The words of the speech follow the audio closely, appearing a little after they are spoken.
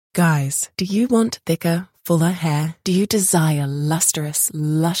Guys, do you want thicker, fuller hair? Do you desire lustrous,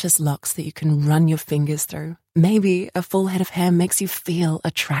 luscious locks that you can run your fingers through? Maybe a full head of hair makes you feel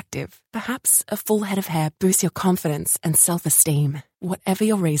attractive. Perhaps a full head of hair boosts your confidence and self-esteem. Whatever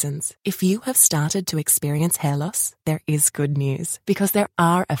your reasons, if you have started to experience hair loss, there is good news because there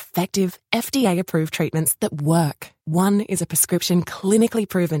are effective, FDA-approved treatments that work. One is a prescription clinically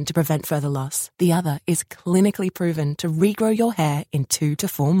proven to prevent further loss. The other is clinically proven to regrow your hair in 2 to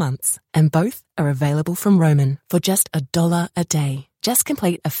 4 months. And both are available from Roman for just $1 a day. Just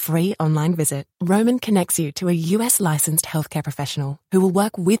complete a free online visit. Roman connects you to a US licensed healthcare professional who will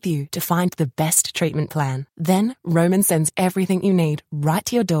work with you to find the best treatment plan. Then Roman sends everything you need right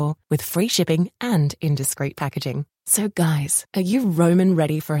to your door with free shipping and in discreet packaging. So guys, are you Roman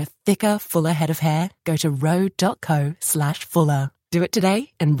ready for a thicker, fuller head of hair? Go to ro.co/fuller. Do it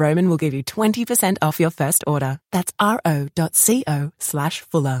today and Roman will give you 20% off your first order. That's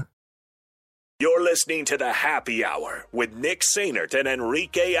ro.co/fuller. You're listening to The Happy Hour with Nick Sainert and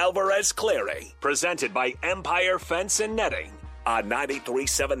Enrique Alvarez Clary, presented by Empire Fence and Netting on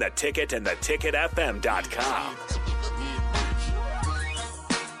 93.7 The Ticket and theticketfm.com.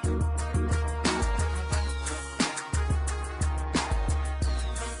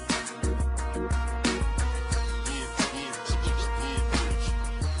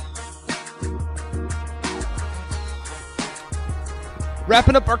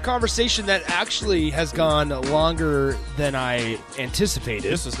 Wrapping up our conversation that actually has gone longer than I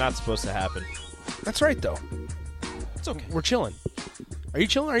anticipated. This was not supposed to happen. That's right, though. It's okay. We're chilling. Are you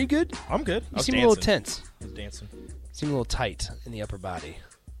chilling? Are you good? I'm good. You seem a little tense. I was dancing. Seem a little tight in the upper body.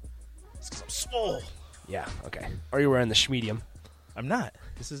 It's because I'm swole. Yeah, okay. Are you wearing the schmedium? I'm not.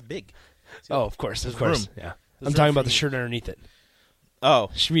 This is big. See, of course. there's Of course. room. Yeah. There's I'm talking room about for the you. shirt underneath it. Oh.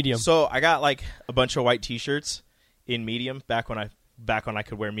 Schmedium. So I got like a bunch of white T-shirts in medium back when I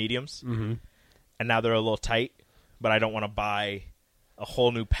could wear mediums. Mm-hmm. And now they're a little tight, but I don't want to buy a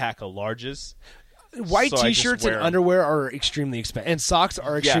whole new pack of larges. White So I just T-shirts wear and 'em. extremely expensive. And socks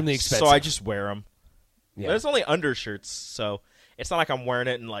are extremely expensive. So I just wear them. Yeah. But it's only undershirts, so it's not like I'm wearing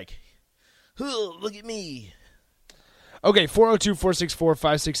it and like, oh, look at me. Okay,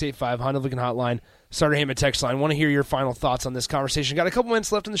 402-464-5685, Honda Lincoln Hotline, Starter Heyman text line. Want to hear your final thoughts on this conversation. Got a couple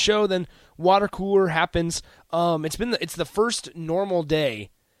minutes left in the show, then water cooler happens. It's the first normal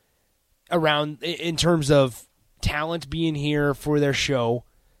day around in terms of talent being here for their show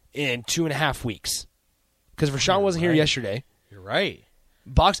in 2.5 weeks. Because Rashawn wasn't here yesterday. You're right.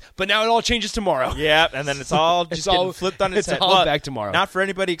 But now it all changes tomorrow. Yeah, and then it's all just getting flipped on its head. It's all back tomorrow. Not for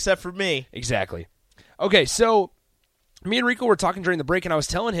anybody except for me. Exactly. Okay, so me and Rico were talking during the break, and I was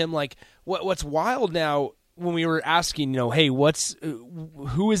telling him like what's wild now when we were asking, hey,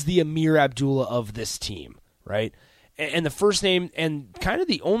 who is the Amir Abdullah of this team, right? And the first name and kind of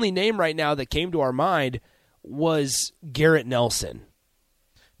the only name right now that came to our mind was Garrett Nelson.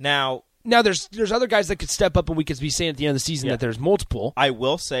 Now there's other guys that could step up, and we could be saying at the end of the season that there's multiple. I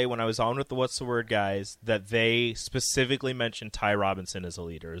will say when I was on with the What's the Word guys that they specifically mentioned Ty Robinson as a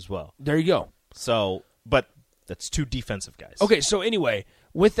leader as well. There you go. So, but that's 2 defensive guys. Okay, so anyway,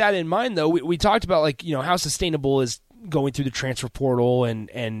 with that in mind, though, we talked about how sustainable is going through the transfer portal, and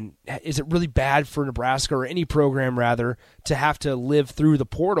is it really bad for Nebraska or any program rather to have to live through the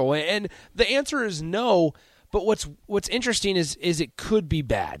portal? And the answer is no. But what's interesting is it could be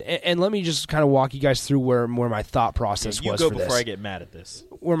bad. And let me just kind of walk you guys through where my thought process was for this. You go before I get mad at this.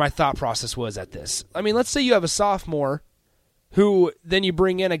 Where my thought process was at this. I mean, let's say you have a sophomore who then you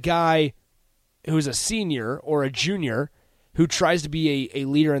bring in a guy who's a senior or a junior who tries to be a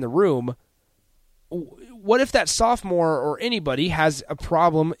leader in the room. What if that sophomore or anybody has a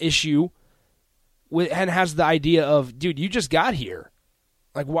issue with and has the idea of, dude, you just got here.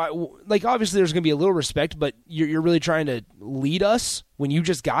 Like why? Like obviously there's going to be a little respect, but you're really trying to lead us when you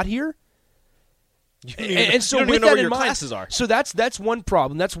just got here. And so with that in mind, classes are. So that's one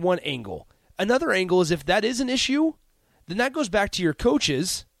problem. That's one angle. Another angle is if that is an issue, then that goes back to your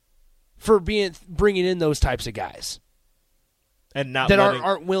coaches for bringing in those types of guys and not that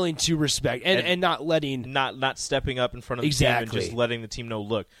aren't willing to respect and not letting not stepping up in front of the team and just letting the team know,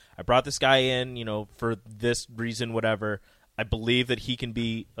 look, I brought this guy in, for this reason, whatever. I believe that he can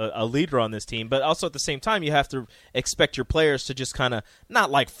be a leader on this team, but also at the same time, you have to expect your players to just kind of not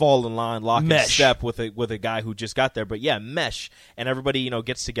like fall in line, lock in step with a guy who just got there, but mesh, and everybody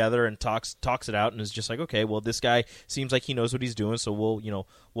gets together and talks it out, and is just like, okay, well, this guy seems like he knows what he's doing, so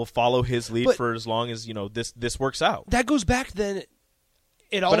we'll follow his lead for as long as this works out. That goes back then.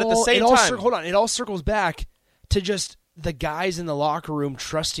 It all circles back to just the guys in the locker room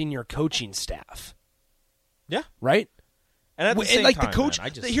trusting your coaching staff. Yeah, right. And at the same like time, the coach,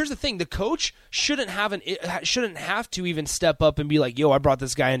 man, here's the thing: the coach shouldn't have to even step up and be like, "Yo, I brought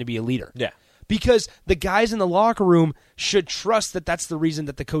this guy in to be a leader." Yeah. Because the guys in the locker room should trust that that's the reason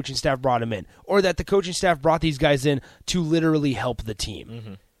that the coaching staff brought him in, or that the coaching staff brought these guys in to literally help the team.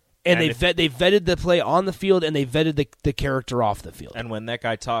 Mm-hmm. And they vetted the play on the field, and they vetted the character off the field. And when that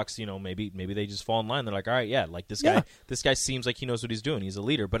guy talks, maybe they just fall in line. They're like, all right, yeah, like this guy seems like he knows what he's doing. He's a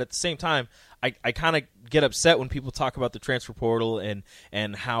leader. But at the same time, I kind of get upset when people talk about the transfer portal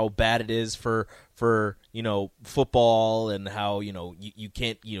and how bad it is for football, and how you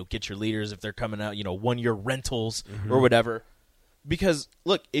can't get your leaders if they're coming out 1 year rentals or whatever. Because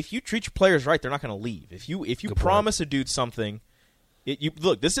look, if you treat your players right, they're not going to leave. If you promise a dude something.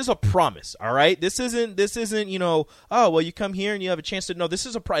 Look, this is a promise, all right? This isn't oh, well, you come here and you have a chance to. No, this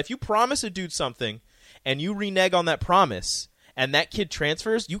is if you promise a dude something and you renege on that promise and that kid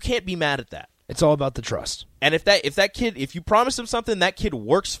transfers, you can't be mad at that. It's all about the trust. And if you promise him something, that kid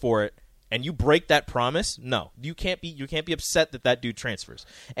works for it, and you break that promise, no, you can't be upset that dude transfers.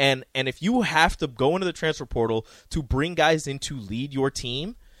 And if you have to go into the transfer portal to bring guys in to lead your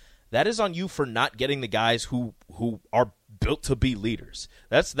team, that is on you for not getting the guys who are built to be leaders.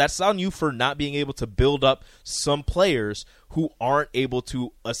 That's on you for not being able to build up some players who aren't able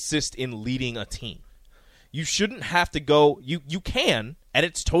to assist in leading a team. You shouldn't have to go. You can, and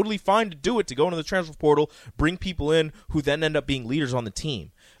it's totally fine to do it, to go into the transfer portal, bring people in who then end up being leaders on the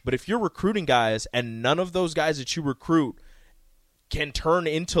team. But if you're recruiting guys and none of those guys that you recruit can turn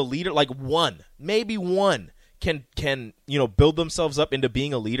into leader, like maybe one can build themselves up into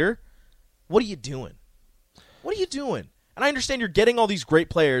being a leader, what are you doing? What are you doing? And I understand you're getting all these great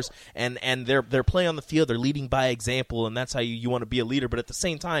players, and they're playing on the field, they're leading by example, and that's how you want to be a leader. But at the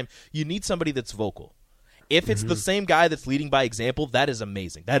same time, you need somebody that's vocal. If it's the same guy that's leading by example, that is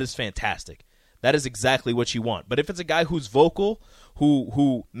amazing. That is fantastic. That is exactly what you want. But if it's a guy who's vocal,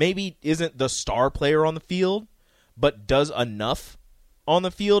 who maybe isn't the star player on the field, but does enough on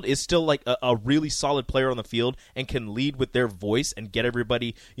the field, is still like a really solid player on the field and can lead with their voice and get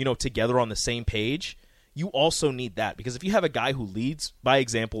everybody together on the same page, you also need that. Because if you have a guy who leads by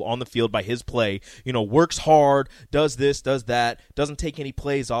example on the field by his play, works hard, does this, does that, doesn't take any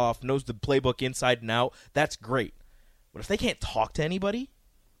plays off, knows the playbook inside and out, that's great. But if they can't talk to anybody,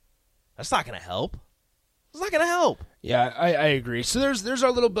 that's not going to help. It's not going to help. Yeah, I agree. So there's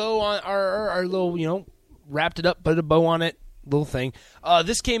our little bow on our little, wrapped it up, put a bow on it, little thing.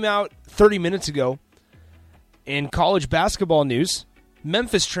 This came out 30 minutes ago in college basketball news.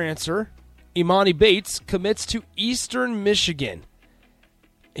 Memphis transfer Emoni Bates commits to Eastern Michigan.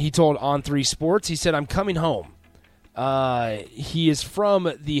 He told On3 Sports, he said, "I'm coming home." He is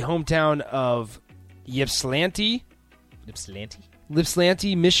from the hometown of Ypsilanti,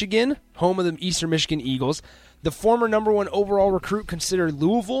 Michigan, home of the Eastern Michigan Eagles. The former number 1 overall recruit considered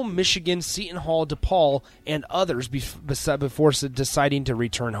Louisville, Michigan, Seton Hall, DePaul, and others before deciding to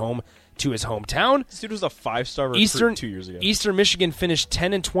return home to his hometown. This dude was a 5-star recruit 2 years ago. Eastern Michigan finished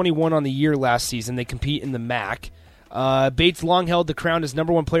 10-21 on the year last season. They compete in the MAC. Bates long held the crown as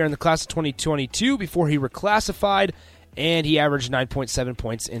number 1 player in the class of 2022 before he reclassified, and he averaged 9.7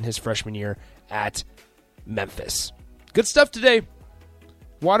 points in his freshman year at Memphis. Good stuff today.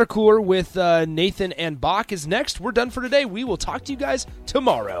 Water Cooler with Nathan and Bach is next. We're done for today. We will talk to you guys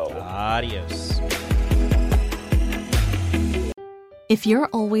tomorrow. Adios. If you're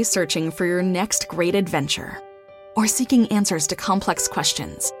always searching for your next great adventure or seeking answers to complex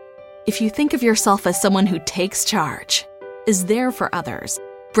questions, if you think of yourself as someone who takes charge, is there for others,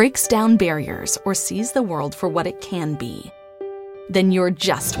 breaks down barriers, or sees the world for what it can be, then you're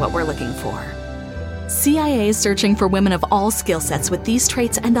just what we're looking for. CIA is searching for women of all skill sets with these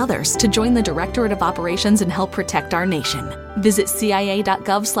traits and others to join the Directorate of Operations and help protect our nation. Visit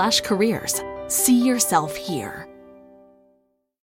cia.gov/careers. See yourself here.